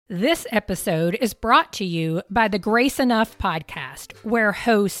This episode is brought to you by the Grace Enough podcast, where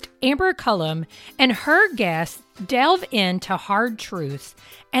host Amber Cullum and her guests delve into hard truths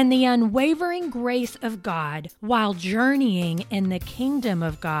and the unwavering grace of God while journeying in the kingdom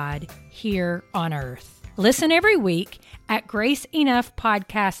of God here on earth. Listen every week at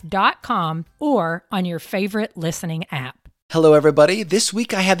graceenoughpodcast.com or on your favorite listening app. Hello, everybody. This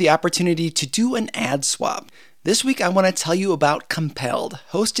week I had the opportunity to do an ad swap. This week I want to tell you about Compelled,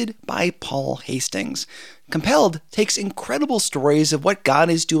 hosted by Paul Hastings. Compelled takes incredible stories of what God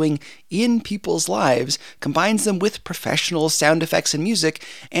is doing in people's lives, combines them with professional sound effects and music,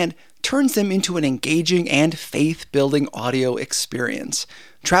 and turns them into an engaging and faith-building audio experience.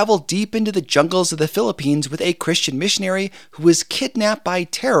 Travel deep into the jungles of the Philippines with a Christian missionary who was kidnapped by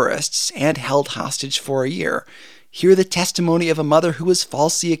terrorists and held hostage for a year. Hear the testimony of a mother who was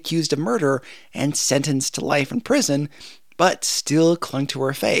falsely accused of murder and sentenced to life in prison, but still clung to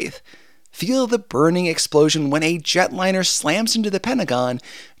her faith. Feel the burning explosion when a jetliner slams into the Pentagon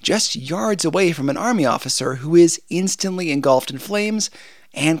just yards away from an army officer who is instantly engulfed in flames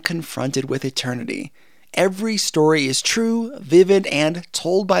and confronted with eternity. Every story is true, vivid, and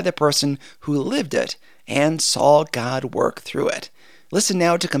told by the person who lived it and saw God work through it. Listen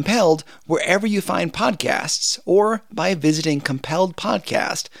now to Compelled wherever you find podcasts or by visiting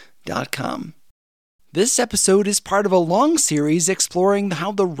compelledpodcast.com. This episode is part of a long series exploring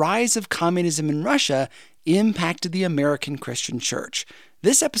how the rise of communism in Russia impacted the American Christian church.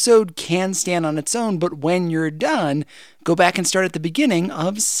 This episode can stand on its own, but when you're done, go back and start at the beginning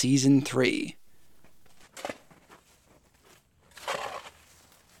of Season 3.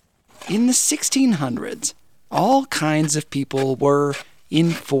 In the 1600s, all kinds of people were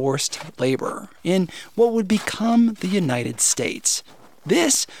in forced labor in what would become the United States.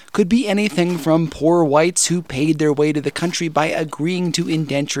 This could be anything from poor whites who paid their way to the country by agreeing to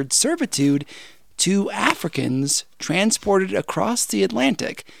indentured servitude to Africans transported across the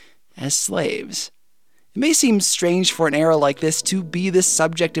Atlantic as slaves. It may seem strange for an era like this to be the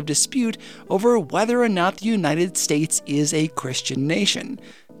subject of dispute over whether or not the United States is a Christian nation,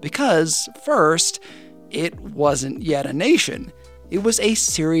 because, first, it wasn't yet a nation. It was a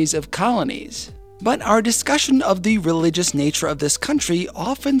series of colonies. But our discussion of the religious nature of this country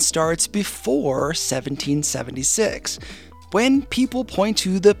often starts before 1776, when people point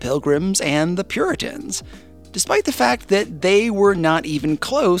to the Pilgrims and the Puritans, despite the fact that they were not even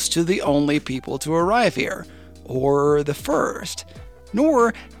close to the only people to arrive here, or the first.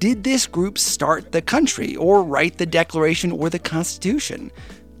 Nor did this group start the country, or write the Declaration or the Constitution.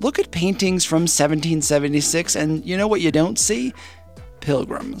 Look at paintings from 1776 and you know what you don't see?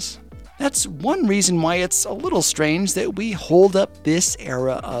 Pilgrims. That's one reason why it's a little strange that we hold up this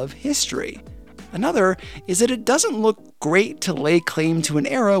era of history. Another is that it doesn't look great to lay claim to an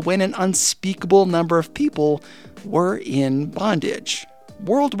era when an unspeakable number of people were in bondage.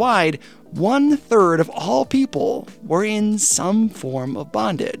 Worldwide, 1/3 of all people were in some form of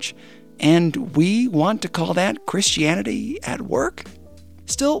bondage. And we want to call that Christianity at work?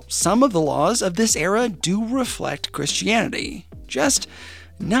 Still, some of the laws of this era do reflect Christianity, just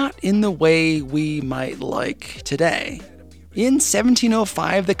not in the way we might like today. In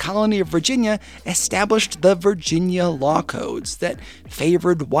 1705, the colony of Virginia established the Virginia Law Codes that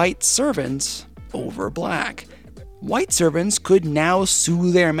favored white servants over black. White servants could now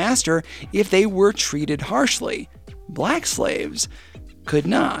sue their master if they were treated harshly. Black slaves could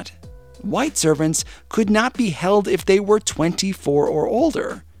not. White servants could not be held if they were 24 or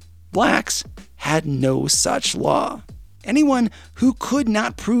older. Blacks had no such law. Anyone who could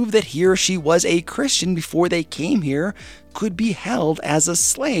not prove that he or she was a Christian before they came here could be held as a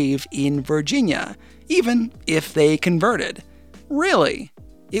slave in Virginia, even if they converted. Really,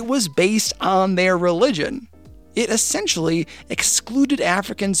 it was based on their religion. It essentially excluded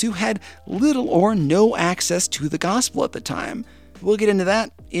Africans who had little or no access to the gospel at the time. We'll get into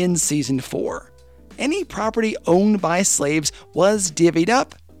that in Season 4. Any property owned by slaves was divvied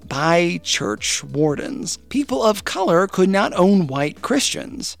up by church wardens. People of color could not own white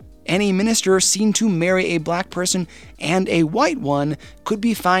Christians. Any minister seen to marry a black person and a white one could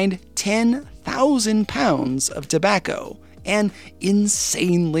be fined 10,000 pounds of tobacco, an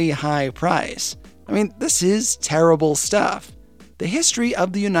insanely high price. I mean, this is terrible stuff. The history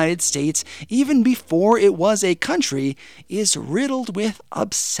of the United States, even before it was a country, is riddled with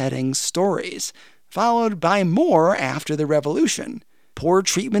upsetting stories, followed by more after the Revolution. Poor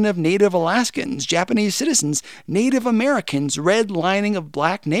treatment of Native Alaskans, Japanese citizens, Native Americans, redlining of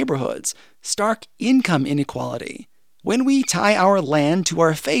black neighborhoods, stark income inequality. When we tie our land to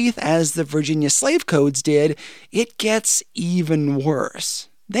our faith, as the Virginia slave codes did, it gets even worse.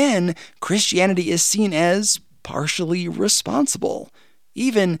 then Christianity is seen as partially responsible,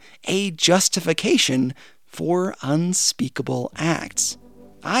 even a justification for unspeakable acts.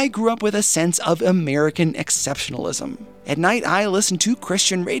 I grew up with a sense of American exceptionalism. At night, I listened to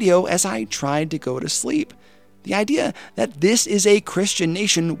Christian radio as I tried to go to sleep. The idea that this is a Christian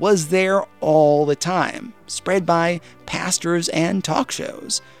nation was there all the time, spread by pastors and talk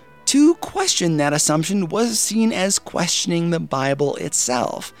shows. To question that assumption was seen as questioning the Bible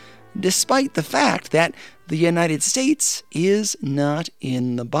itself, despite the fact that the United States is not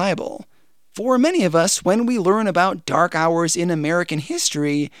in the Bible. For many of us, when we learn about dark hours in American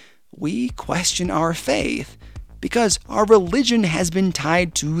history, we question our faith because our religion has been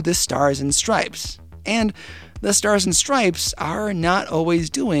tied to the Stars and Stripes. And the Stars and Stripes are not always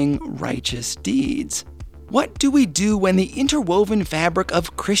doing righteous deeds. What do we do when the interwoven fabric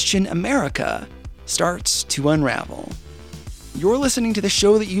of Christian America starts to unravel? You're listening to the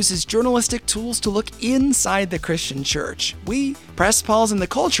show that uses journalistic tools to look inside the Christian church. We press pause in the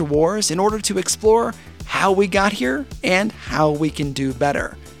culture wars in order to explore how we got here and how we can do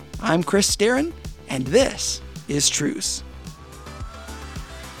better. I'm Chris Staron, and this is Truce.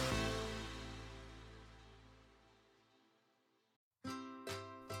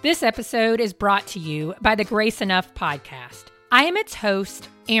 This episode is brought to you by the Grace Enough podcast. I am its host,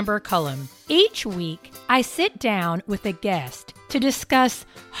 Amber Cullum. Each week, I sit down with a guest to discuss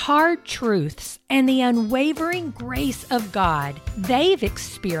hard truths and the unwavering grace of God they've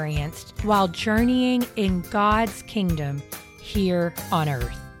experienced while journeying in God's kingdom here on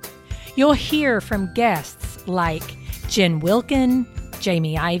earth. You'll hear from guests like Jen Wilkin,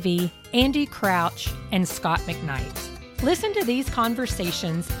 Jamie Ivey, Andy Crouch, and Scott McKnight. Listen to these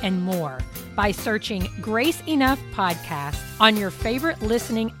conversations and more by searching Grace Enough Podcast on your favorite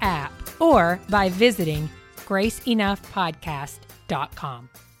listening app or by visiting graceenoughpodcast.com.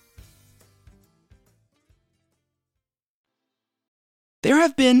 There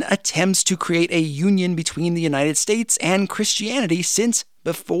have been attempts to create a union between the United States and Christianity since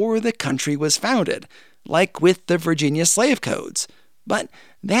before the country was founded, like with the Virginia Slave Codes. But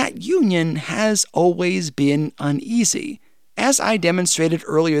that union has always been uneasy. As I demonstrated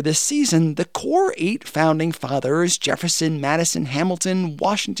earlier this season, the core 8 founding fathers, Jefferson, Madison, Hamilton,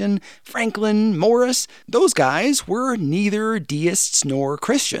 Washington, Franklin, Morris, those guys were neither deists nor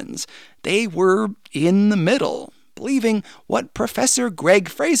Christians. They were in the middle, believing what Professor Greg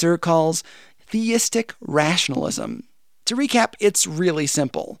Fraser calls theistic rationalism. To recap, it's really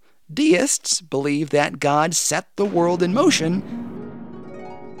simple. Deists believe that God set the world in motion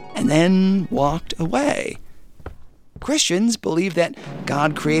and then walked away. Christians believe that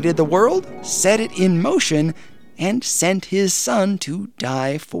God created the world, set it in motion, and sent his Son to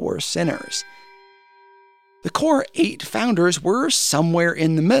die for sinners. The core 8 founders were somewhere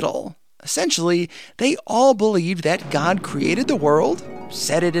in the middle. Essentially, they all believed that God created the world,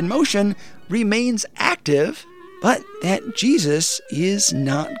 set it in motion, remains active, but that Jesus is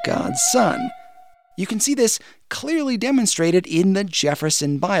not God's Son. You can see this clearly demonstrated in the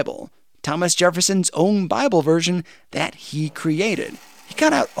Jefferson Bible, Thomas Jefferson's own Bible version that he created. He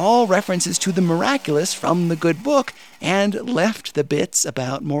cut out all references to the miraculous from the good book and left the bits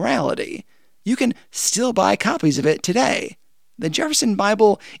about morality. You can still buy copies of it today. The Jefferson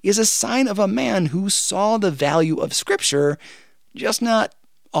Bible is a sign of a man who saw the value of Scripture, just not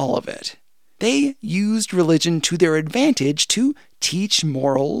all of it. They used religion to their advantage to teach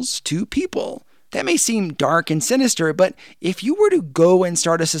morals to people. That may seem dark and sinister, but if you were to go and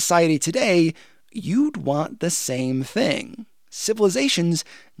start a society today, you'd want the same thing. Civilizations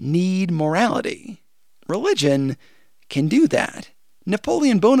need morality. Religion can do that.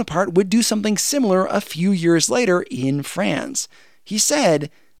 Napoleon Bonaparte would do something similar a few years later in France. He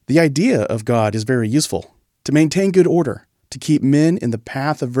said, "The idea of God is very useful, to maintain good order, to keep men in the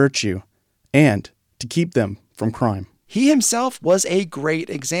path of virtue, and to keep them from crime." He himself was a great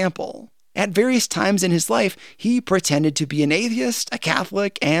example. At various times in his life, he pretended to be an atheist, a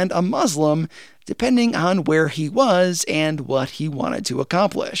Catholic, and a Muslim, depending on where he was and what he wanted to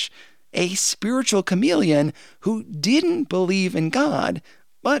accomplish. A spiritual chameleon who didn't believe in God,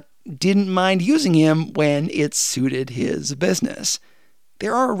 but didn't mind using him when it suited his business.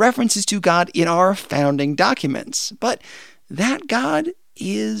 There are references to God in our founding documents, but that God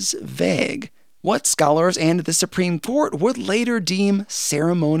is vague. What scholars and the Supreme Court would later deem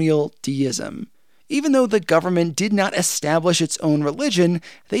ceremonial deism. Even though the government did not establish its own religion,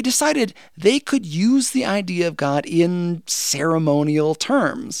 they decided they could use the idea of God in ceremonial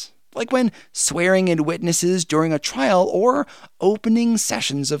terms, like when swearing in witnesses during a trial or opening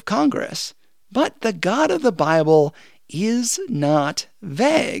sessions of Congress. But the God of the Bible is not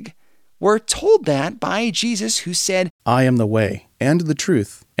vague. We're told that by Jesus, who said, I am the way, and the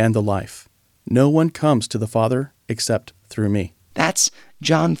truth, and the life. No one comes to the Father except through me. That's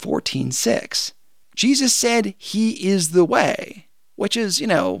John 14:6. Jesus said he is the way, which is,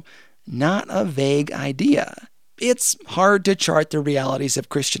 not a vague idea. It's hard to chart the realities of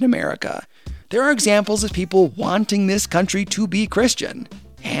Christian America. There are examples of people wanting this country to be Christian,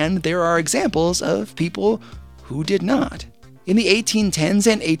 and there are examples of people who did not. In the 1810s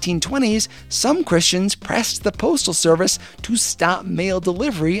and 1820s, some Christians pressed the Postal Service to stop mail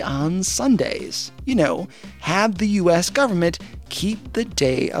delivery on Sundays. Have the U.S. government keep the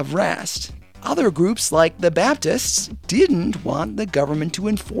day of rest. Other groups, like the Baptists, didn't want the government to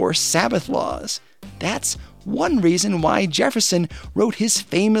enforce Sabbath laws. That's one reason why Jefferson wrote his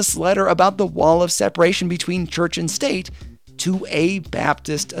famous letter about the wall of separation between church and state to a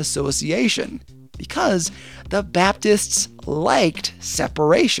Baptist association, because the Baptists liked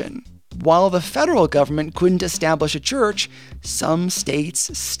separation. While the federal government couldn't establish a church, some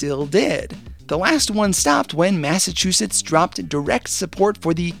states still did. The last one stopped when Massachusetts dropped direct support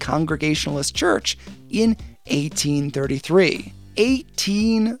for the Congregationalist Church in 1833.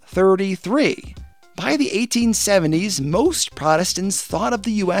 1833! By the 1870s, most Protestants thought of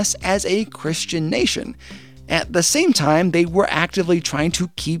the U.S. as a Christian nation. At the same time, they were actively trying to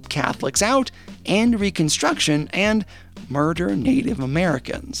keep Catholics out, end Reconstruction, and murder Native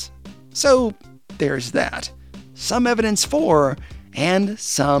Americans. So there's that. Some evidence for, and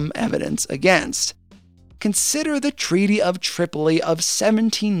some evidence against. Consider the Treaty of Tripoli of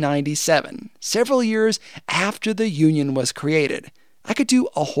 1797, several years after the Union was created. I could do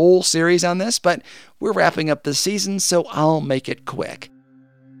a whole series on this, but we're wrapping up the season, so I'll make it quick.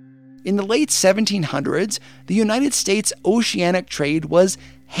 In the late 1700s, the United States oceanic trade was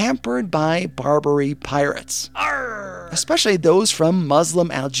hampered by Barbary pirates, especially those from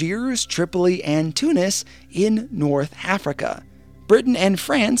Muslim Algiers, Tripoli, and Tunis in North Africa. Britain and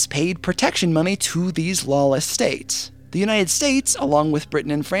France paid protection money to these lawless states. The United States, along with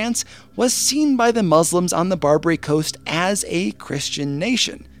Britain and France, was seen by the Muslims on the Barbary coast as a Christian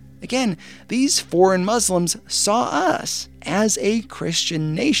nation. Again, these foreign Muslims saw us as a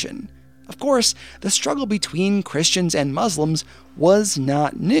Christian nation. Of course, the struggle between Christians and Muslims was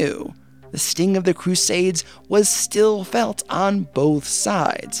not new. The sting of the Crusades was still felt on both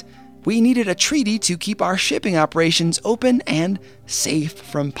sides. We needed a treaty to keep our shipping operations open and safe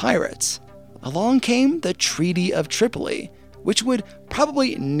from pirates. Along came the Treaty of Tripoli, which would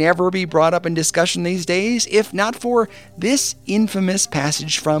probably never be brought up in discussion these days if not for this infamous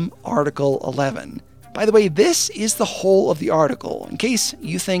passage from Article 11. By the way, this is the whole of the article, in case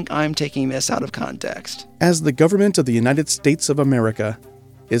you think I'm taking this out of context. As the government of the United States of America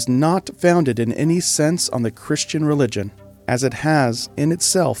is not founded in any sense on the Christian religion, as it has in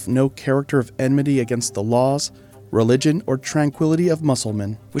itself no character of enmity against the laws, religion, or tranquility of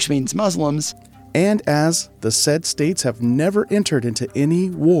Mussulmen, which means Muslims, and as the said states have never entered into any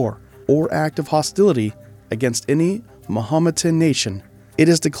war or act of hostility against any Mahometan nation, it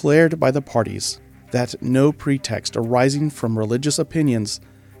is declared by the parties that no pretext arising from religious opinions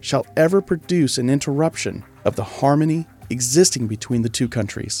shall ever produce an interruption of the harmony existing between the two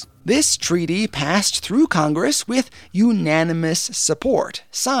countries. This treaty passed through Congress with unanimous support,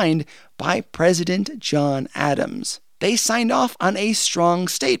 signed by President John Adams. They signed off on a strong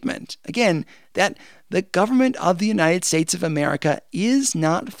statement, again, that the government of the United States of America is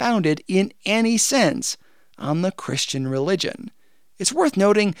not founded in any sense on the Christian religion. It's worth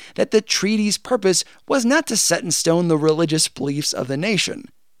noting that the treaty's purpose was not to set in stone the religious beliefs of the nation.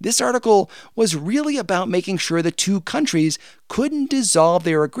 This article was really about making sure the two countries couldn't dissolve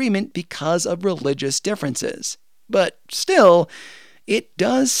their agreement because of religious differences. But still, it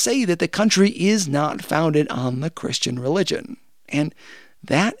does say that the country is not founded on the Christian religion. And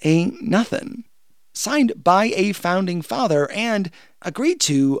that ain't nothing. Signed by a founding father and agreed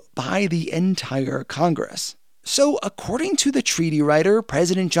to by the entire Congress. So, according to the treaty writer,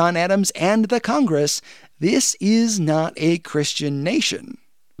 President John Adams, and the Congress, this is not a Christian nation.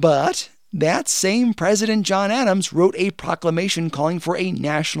 But that same President John Adams wrote a proclamation calling for a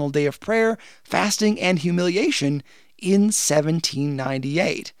national day of prayer, fasting, and humiliation in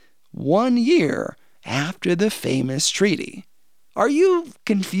 1798, 1 year after the famous treaty. Are you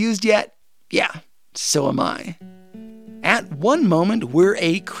confused yet? Yeah, so am I. At one moment, we're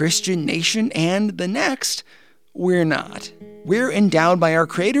a Christian nation, and the next, we're not. We're endowed by our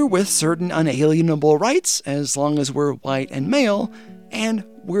Creator with certain unalienable rights, as long as we're white and male, and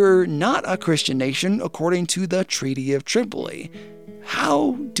we're not a Christian nation according to the Treaty of Tripoli.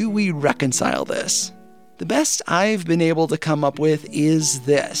 How do we reconcile this? The best I've been able to come up with is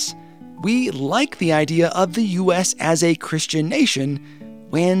this. We like the idea of the U.S. as a Christian nation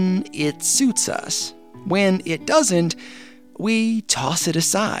when it suits us. When it doesn't, we toss it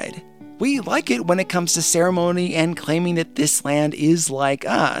aside. We like it when it comes to ceremony and claiming that this land is like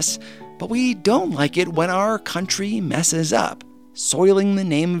us, but we don't like it when our country messes up, soiling the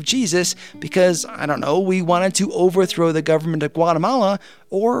name of Jesus because, we wanted to overthrow the government of Guatemala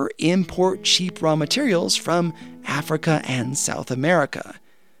or import cheap raw materials from Africa and South America.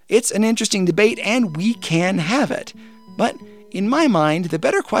 It's an interesting debate, and we can have it. But in my mind, the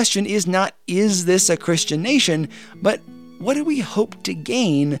better question is not, is this a Christian nation, but what do we hope to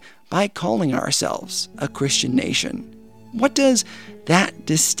gain by calling ourselves a Christian nation? What does that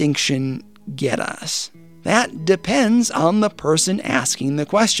distinction get us? That depends on the person asking the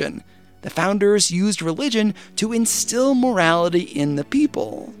question. The founders used religion to instill morality in the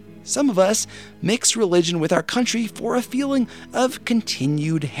people. Some of us mix religion with our country for a feeling of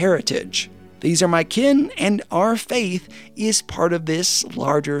continued heritage. These are my kin, and our faith is part of this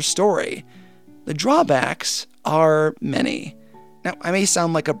larger story. The drawbacks are many. Now, I may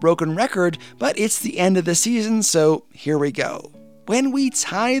sound like a broken record, but it's the end of the season, so here we go. When we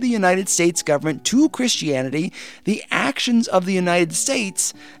tie the United States government to Christianity, the actions of the United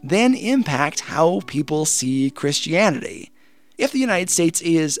States then impact how people see Christianity. If the United States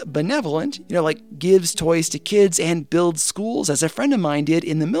is benevolent, like gives toys to kids and builds schools, as a friend of mine did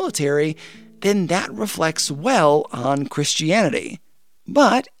in the military, then that reflects well on Christianity.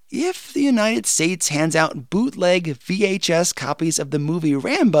 But if the United States hands out bootleg VHS copies of the movie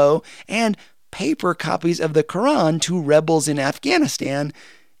Rambo and paper copies of the Quran to rebels in Afghanistan,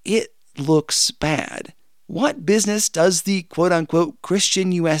 it looks bad. What business does the quote-unquote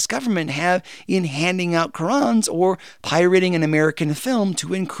Christian U.S. government have in handing out Qurans or pirating an American film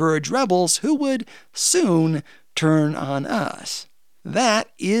to encourage rebels who would soon turn on us? That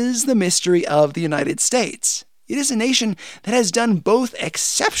is the mystery of the United States. It is a nation that has done both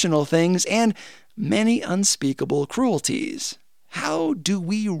exceptional things and many unspeakable cruelties. How do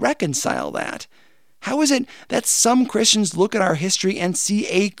we reconcile that? How is it that some Christians look at our history and see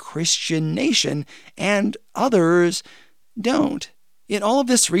a Christian nation and others don't? In all of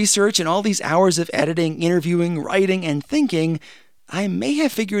this research and all these hours of editing, interviewing, writing, and thinking, I may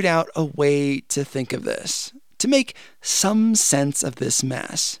have figured out a way to think of this, to make some sense of this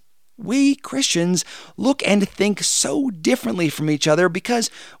mess. We Christians look and think so differently from each other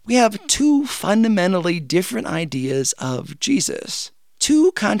because we have two fundamentally different ideas of Jesus.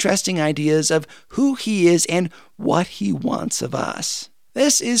 Two contrasting ideas of who he is and what he wants of us.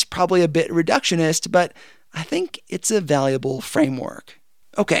 This is probably a bit reductionist, but I think it's a valuable framework.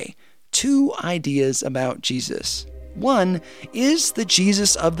 Okay, two ideas about Jesus. One is the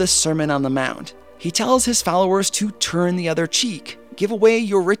Jesus of the Sermon on the Mount. He tells his followers to turn the other cheek, give away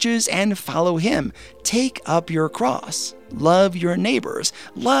your riches and follow him. Take up your cross. Love your neighbors.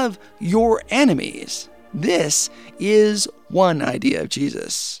 Love your enemies. This is one idea of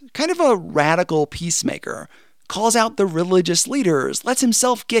Jesus, kind of a radical peacemaker, calls out the religious leaders, lets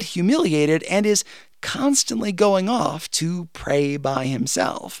himself get humiliated, and is constantly going off to pray by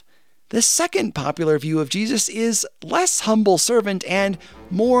himself. The second popular view of Jesus is less humble servant and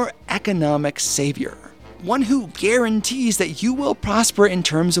more economic savior, one who guarantees that you will prosper in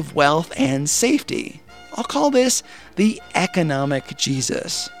terms of wealth and safety. I'll call this the economic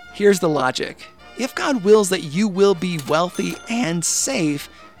Jesus. Here's the logic. If God wills that you will be wealthy and safe,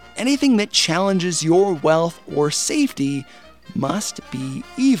 anything that challenges your wealth or safety must be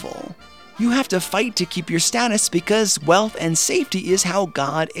evil. You have to fight to keep your status because wealth and safety is how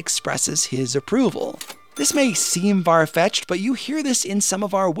God expresses his approval. This may seem far-fetched, but you hear this in some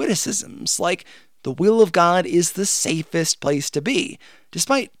of our witticisms, like, the will of God is the safest place to be,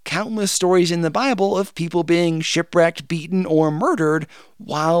 despite countless stories in the Bible of people being shipwrecked, beaten, or murdered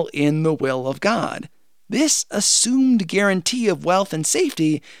while in the will of God. This assumed guarantee of wealth and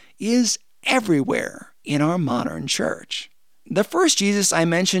safety is everywhere in our modern church. The first Jesus I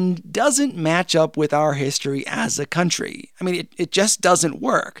mentioned doesn't match up with our history as a country. It just doesn't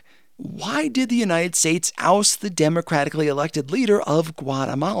work. Why did the United States oust the democratically elected leader of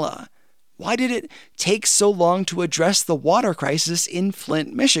Guatemala? Why did it take so long to address the water crisis in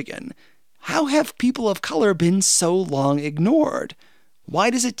Flint, Michigan? How have people of color been so long ignored? Why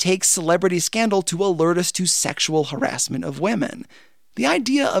does it take celebrity scandal to alert us to sexual harassment of women? The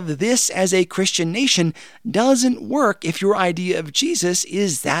idea of this as a Christian nation doesn't work if your idea of Jesus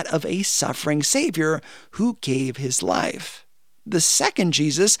is that of a suffering Savior who gave his life. The second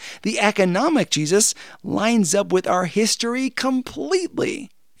Jesus, the economic Jesus, lines up with our history completely.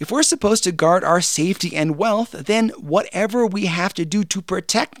 If we're supposed to guard our safety and wealth, then whatever we have to do to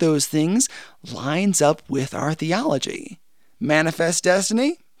protect those things lines up with our theology. Manifest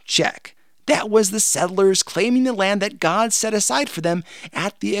destiny? Check. That was the settlers claiming the land that God set aside for them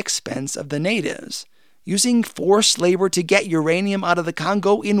at the expense of the natives. Using forced labor to get uranium out of the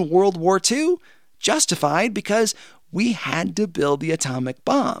Congo in World War II? Justified because we had to build the atomic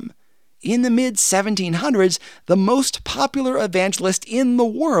bomb. In the mid-1700s, the most popular evangelist in the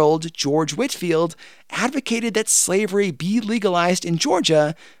world, George Whitefield, advocated that slavery be legalized in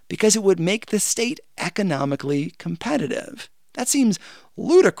Georgia because it would make the state economically competitive. That seems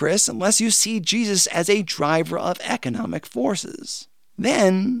ludicrous unless you see Jesus as a driver of economic forces.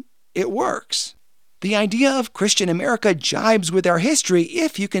 Then it works. The idea of Christian America jibes with our history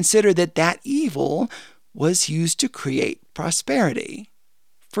if you consider that evil was used to create prosperity.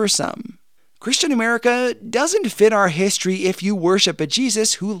 For some, Christian America doesn't fit our history if you worship a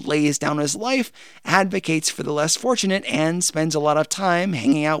Jesus who lays down his life, advocates for the less fortunate, and spends a lot of time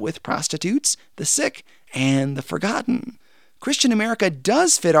hanging out with prostitutes, the sick, and the forgotten. Christian America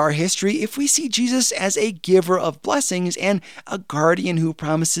does fit our history if we see Jesus as a giver of blessings and a guardian who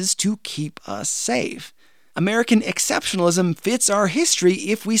promises to keep us safe. American exceptionalism fits our history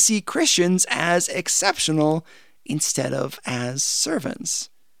if we see Christians as exceptional instead of as servants.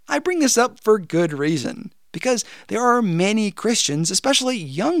 I bring this up for good reason, because there are many Christians, especially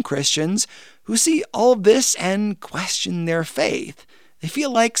young Christians, who see all of this and question their faith. They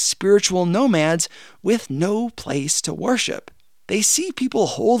feel like spiritual nomads with no place to worship. They see people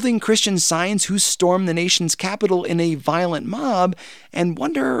holding Christian signs who storm the nation's capital in a violent mob and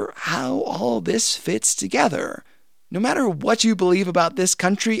wonder how all this fits together. No matter what you believe about this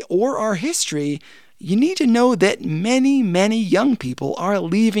country or our history, you need to know that many, many young people are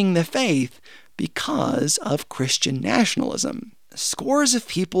leaving the faith because of Christian nationalism. Scores of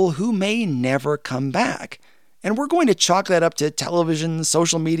people who may never come back. And we're going to chalk that up to television,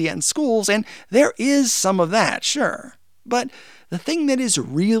 social media, and schools, and there is some of that, sure. But the thing that is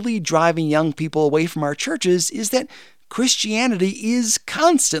really driving young people away from our churches is that Christianity is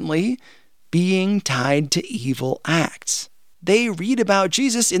constantly being tied to evil acts. They read about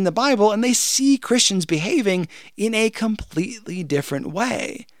Jesus in the Bible and they see Christians behaving in a completely different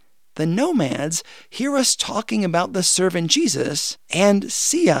way. The nomads hear us talking about the servant Jesus and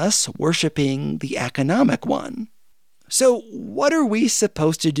see us worshiping the economic one. So what are we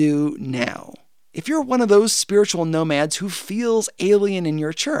supposed to do now? If you're one of those spiritual nomads who feels alien in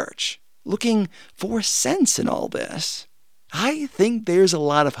your church, looking for sense in all this, I think there's a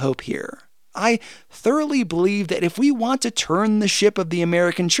lot of hope here. I thoroughly believe that if we want to turn the ship of the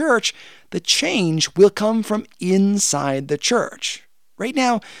American church, the change will come from inside the church. Right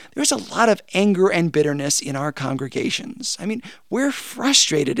now, there's a lot of anger and bitterness in our congregations. We're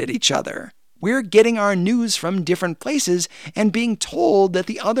frustrated at each other. We're getting our news from different places and being told that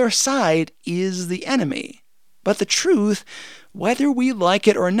the other side is the enemy. But the truth, whether we like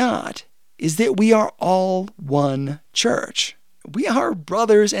it or not, is that we are all one church. We are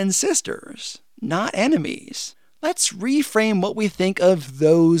brothers and sisters, not enemies. Let's reframe what we think of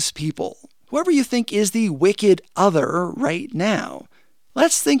those people. Whoever you think is the wicked other right now.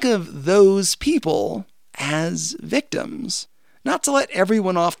 Let's think of those people as victims. Not to let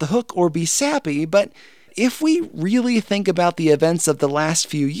everyone off the hook or be sappy, but if we really think about the events of the last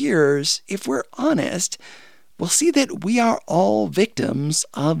few years, if we're honest, we'll see that we are all victims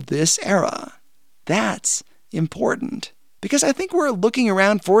of this era. That's important. Because I think we're looking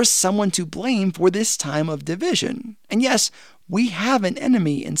around for someone to blame for this time of division. And yes, we have an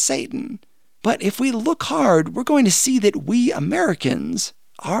enemy in Satan. But if we look hard, we're going to see that we Americans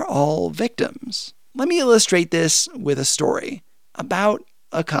are all victims. Let me illustrate this with a story about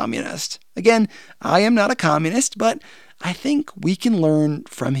a communist. Again, I am not a communist, but I think we can learn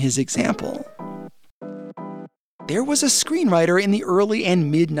from his example. There was a screenwriter in the early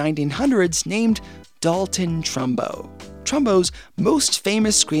and mid-1900s named Dalton Trumbo. Trumbo's most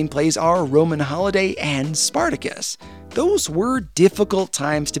famous screenplays are Roman Holiday and Spartacus. Those were difficult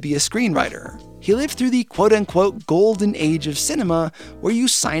times to be a screenwriter. He lived through the quote-unquote golden age of cinema, where you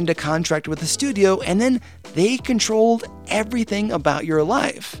signed a contract with a studio and then they controlled everything about your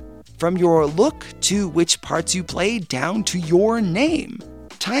life. From your look to which parts you played down to your name.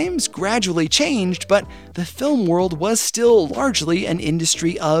 Times gradually changed, but the film world was still largely an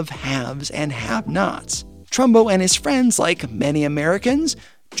industry of haves and have-nots. Trumbo and his friends, like many Americans,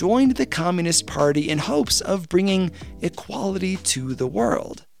 joined the Communist Party in hopes of bringing equality to the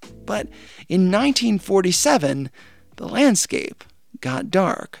world. But in 1947, the landscape got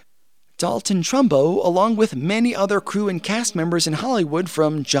dark. Dalton Trumbo, along with many other crew and cast members in Hollywood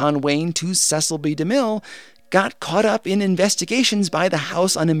from John Wayne to Cecil B. DeMille, got caught up in investigations by the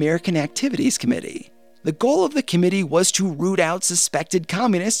House Un-American Activities Committee. The goal of the committee was to root out suspected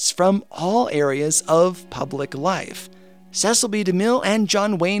communists from all areas of public life. Cecil B. DeMille and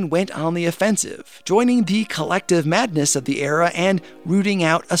John Wayne went on the offensive, joining the collective madness of the era and rooting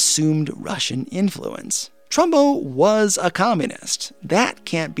out assumed Russian influence. Trumbo was a communist. That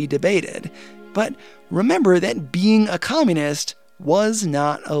can't be debated. But remember that being a communist was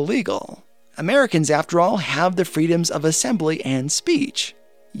not illegal. Americans, after all, have the freedoms of assembly and speech.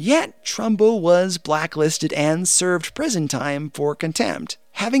 Yet Trumbo was blacklisted and served prison time for contempt.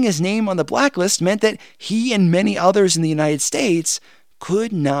 Having his name on the blacklist meant that he and many others in the United States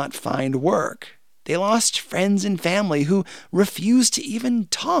could not find work. They lost friends and family who refused to even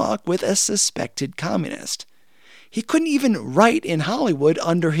talk with a suspected communist. He couldn't even write in Hollywood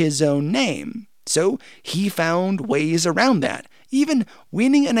under his own name, so he found ways around that, even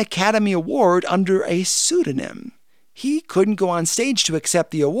winning an Academy Award under a pseudonym. He couldn't go on stage to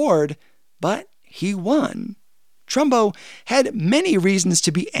accept the award, but he won. Trumbo had many reasons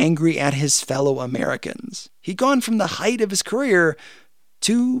to be angry at his fellow Americans. He'd gone from the height of his career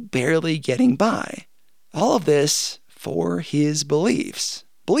to barely getting by. All of this for his beliefs.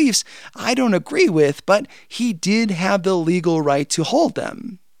 Beliefs I don't agree with, but he did have the legal right to hold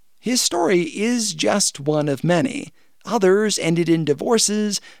them. His story is just one of many. Others ended in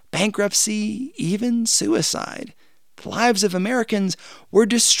divorces, bankruptcy, even suicide. The lives of Americans were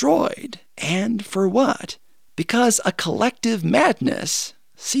destroyed. And for what? Because a collective madness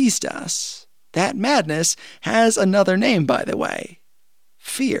seized us. That madness has another name, by the way.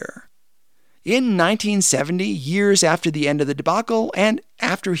 Fear. In 1970, years after the end of the debacle, and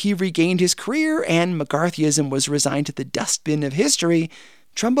after he regained his career and McCarthyism was resigned to the dustbin of history,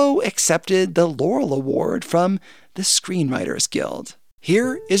 Trumbo accepted the Laurel Award from the Screenwriters Guild.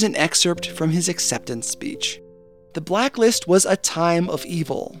 Here is an excerpt from his acceptance speech. The blacklist was a time of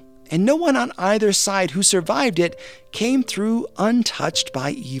evil, and no one on either side who survived it came through untouched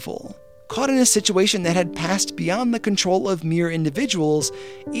by evil. Caught in a situation that had passed beyond the control of mere individuals,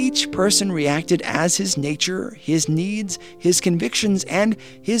 each person reacted as his nature, his needs, his convictions, and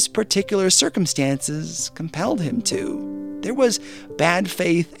his particular circumstances compelled him to. There was bad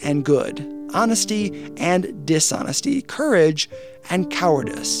faith and good, honesty and dishonesty, courage and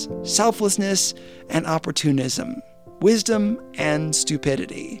cowardice, selflessness and opportunism, wisdom and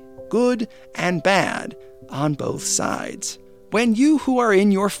stupidity, good and bad on both sides. When you who are in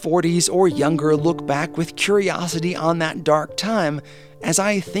your 40s or younger look back with curiosity on that dark time, as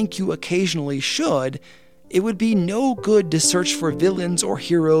I think you occasionally should, it would be no good to search for villains or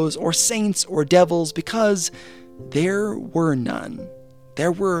heroes or saints or devils because there were none.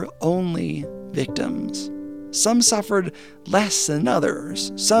 There were only victims. Some suffered less than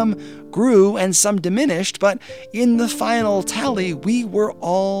others. Some grew and some diminished, but in the final tally, we were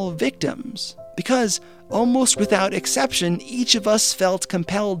all victims. Because, almost without exception, each of us felt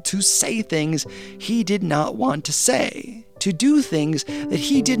compelled to say things he did not want to say, to do things that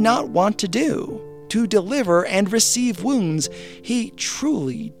he did not want to do, to deliver and receive wounds he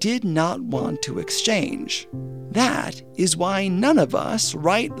truly did not want to exchange. That is why none of us,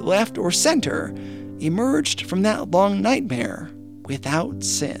 right, left, or center, emerged from that long nightmare without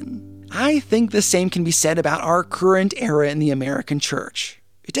sin. I think the same can be said about our current era in the American church.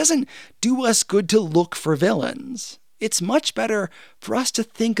 It doesn't do us good to look for villains. It's much better for us to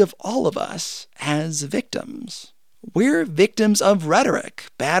think of all of us as victims. We're victims of rhetoric,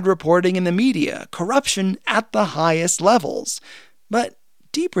 bad reporting in the media, corruption at the highest levels. But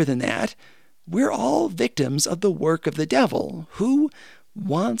deeper than that, we're all victims of the work of the devil, who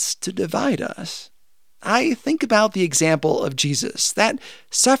wants to divide us. I think about the example of Jesus, that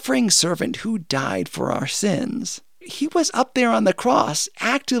suffering servant who died for our sins. He was up there on the cross,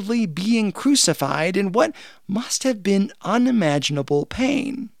 actively being crucified in what must have been unimaginable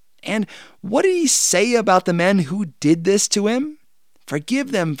pain. And what did he say about the men who did this to him?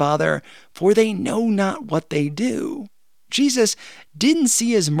 Forgive them, Father, for they know not what they do. Jesus didn't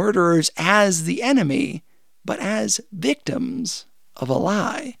see his murderers as the enemy, but as victims of a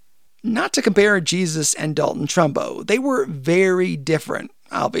lie. Not to compare Jesus and Dalton Trumbo. They were very different,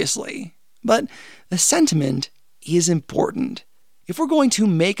 obviously. But the sentiment is important. If we're going to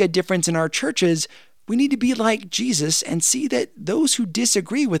make a difference in our churches, we need to be like Jesus and see that those who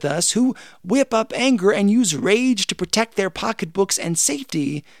disagree with us, who whip up anger and use rage to protect their pocketbooks and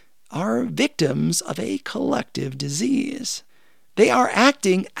safety, are victims of a collective disease. They are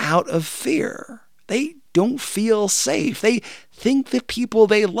acting out of fear. They don't feel safe. They think the people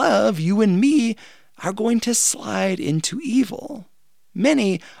they love, you and me, are going to slide into evil.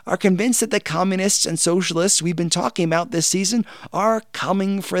 Many are convinced that the communists and socialists we've been talking about this season are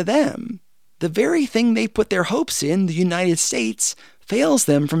coming for them. The very thing they put their hopes in, the United States, fails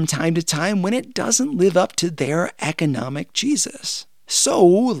them from time to time when it doesn't live up to their economic Jesus. So,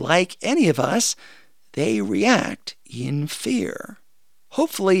 like any of us, they react in fear.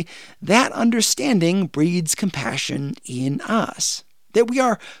 Hopefully, that understanding breeds compassion in us. That we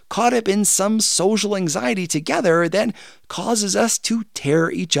are caught up in some social anxiety together that causes us to tear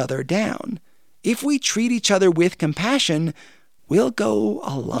each other down. If we treat each other with compassion, we'll go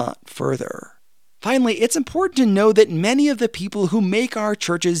a lot further. Finally, it's important to know that many of the people who make our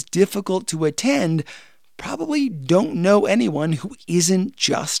churches difficult to attend probably don't know anyone who isn't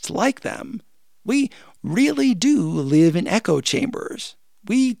just like them. We really do live in echo chambers.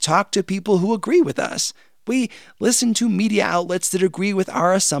 We talk to people who agree with us. We listen to media outlets that agree with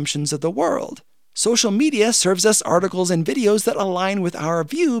our assumptions of the world. Social media serves us articles and videos that align with our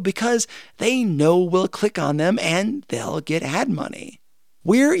view because they know we'll click on them and they'll get ad money.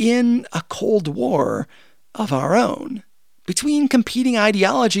 We're in a Cold War of our own, between competing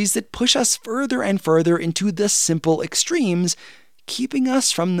ideologies that push us further and further into the simple extremes, keeping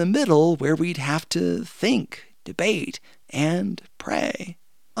us from the middle where we'd have to think, debate, and pray.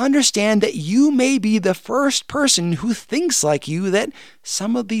 Understand that you may be the first person who thinks like you that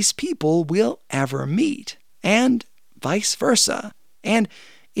some of these people will ever meet, and vice versa. And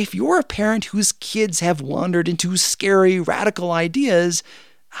if you're a parent whose kids have wandered into scary, radical ideas,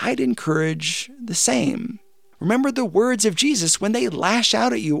 I'd encourage the same. Remember the words of Jesus when they lash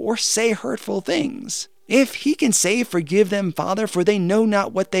out at you or say hurtful things. If he can say, "Forgive them, Father, for they know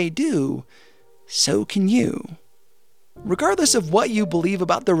not what they do," so can you. Regardless of what you believe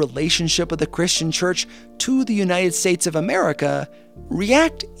about the relationship of the Christian church to the United States of America,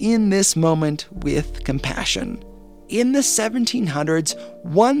 react in this moment with compassion. In the 1700s,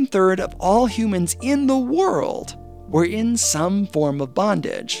 1/3 of all humans in the world were in some form of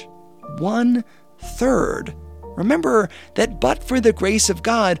bondage. 1/3. Remember that but for the grace of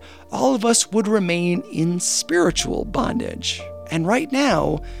God, all of us would remain in spiritual bondage. And right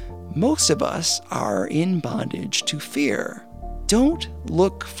now, most of us are in bondage to fear. Don't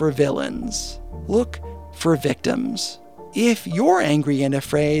look for villains. Look for victims. If you're angry and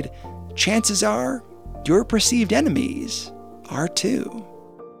afraid, chances are your perceived enemies are too.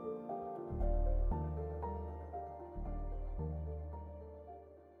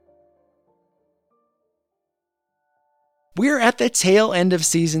 We're at the tail end of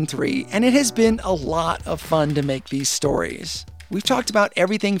Season 3, and it has been a lot of fun to make these stories. We've talked about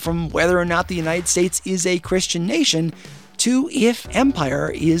everything from whether or not the United States is a Christian nation to if empire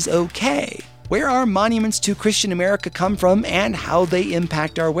is okay, where our monuments to Christian America come from, and how they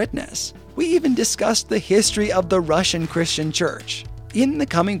impact our witness. We even discussed the history of the Russian Christian Church. In the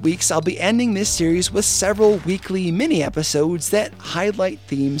coming weeks, I'll be ending this series with several weekly mini-episodes that highlight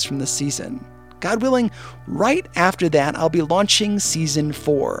themes from the season. God willing, right after that, I'll be launching Season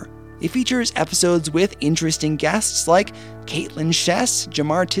 4. It features episodes with interesting guests like Caitlin Schess,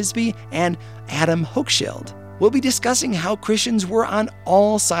 Jamar Tisby, and Adam Hochschild. We'll be discussing how Christians were on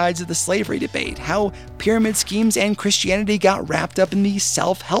all sides of the slavery debate, how pyramid schemes and Christianity got wrapped up in the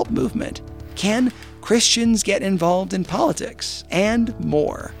self-help movement. Can Christians get involved in politics? And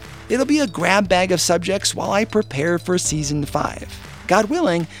more. It'll be a grab bag of subjects while I prepare for Season 5. God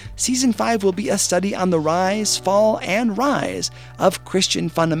willing, Season 5 will be a study on the rise, fall, and rise of Christian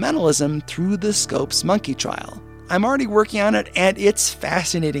fundamentalism through the Scopes Monkey Trial. I'm already working on it, and it's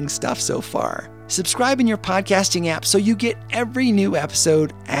fascinating stuff so far. Subscribe in your podcasting app so you get every new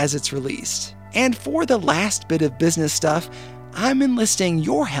episode as it's released. And for the last bit of business stuff, I'm enlisting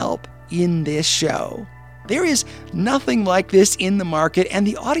your help in this show. There is nothing like this in the market, and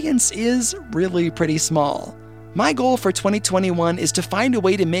the audience is really pretty small. My goal for 2021 is to find a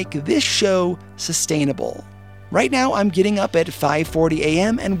way to make this show sustainable. Right now, I'm getting up at 5:40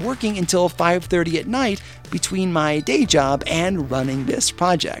 a.m. and working until 5:30 at night between my day job and running this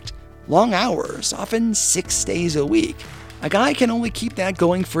project. Long hours, often 6 days a week. A guy can only keep that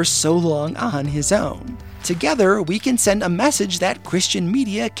going for so long on his own. Together, we can send a message that Christian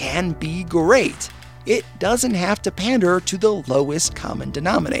media can be great. It doesn't have to pander to the lowest common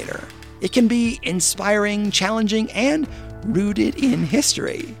denominator. It can be inspiring, challenging, and rooted in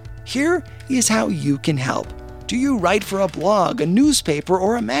history. Here is how you can help. Do you write for a blog, a newspaper,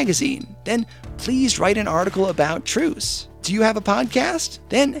 or a magazine? Then please write an article about truce. Do you have a podcast?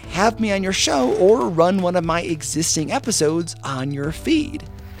 Then have me on your show or run one of my existing episodes on your feed.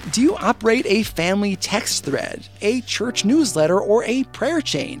 Do you operate a family text thread, a church newsletter, or a prayer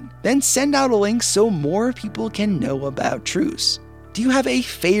chain? Then send out a link so more people can know about Truce. Do you have a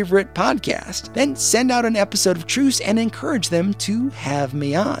favorite podcast? Then send out an episode of Truce and encourage them to have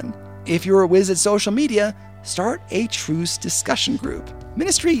me on. If you're a whiz at social media, start a Truce discussion group.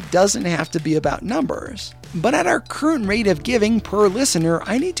 Ministry doesn't have to be about numbers. But at our current rate of giving per listener,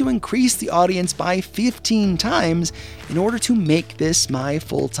 I need to increase the audience by 15 times in order to make this my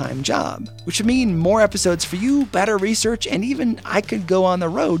full-time job, which would mean more episodes for you, better research, and even I could go on the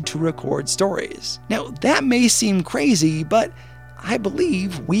road to record stories. Now, that may seem crazy, but I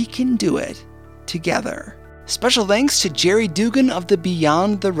believe we can do it together. Special thanks to Jerry Dugan of the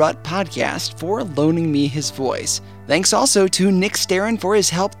Beyond the Rut podcast for loaning me his voice. Thanks also to Nick Starron for his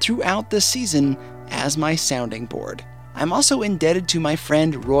help throughout the season as my sounding board. I'm also indebted to my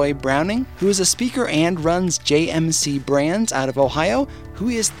friend Roy Browning, who is a speaker and runs JMC Brands out of Ohio, who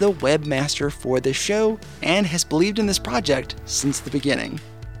is the webmaster for the show and has believed in this project since the beginning.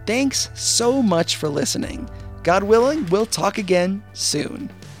 Thanks so much for listening. God willing, we'll talk again soon.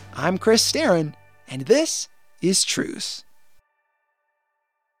 I'm Chris Starron, and this is Truce.